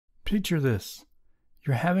Picture this.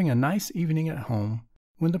 You're having a nice evening at home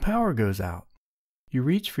when the power goes out. You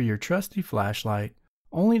reach for your trusty flashlight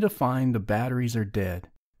only to find the batteries are dead.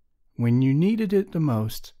 When you needed it the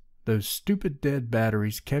most, those stupid dead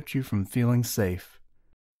batteries kept you from feeling safe.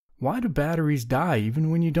 Why do batteries die even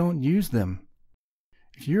when you don't use them?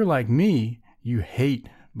 If you're like me, you hate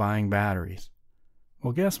buying batteries.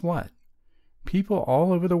 Well, guess what? People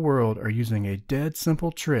all over the world are using a dead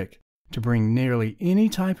simple trick to bring nearly any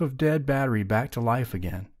type of dead battery back to life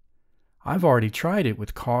again. I've already tried it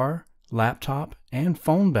with car, laptop, and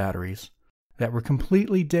phone batteries that were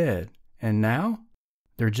completely dead, and now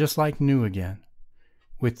they're just like new again.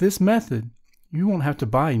 With this method, you won't have to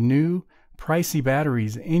buy new, pricey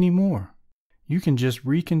batteries anymore. You can just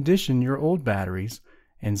recondition your old batteries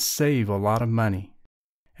and save a lot of money.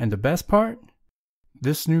 And the best part?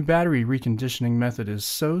 This new battery reconditioning method is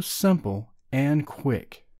so simple and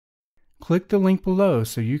quick. Click the link below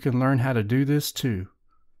so you can learn how to do this too.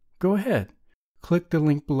 Go ahead, click the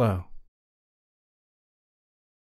link below.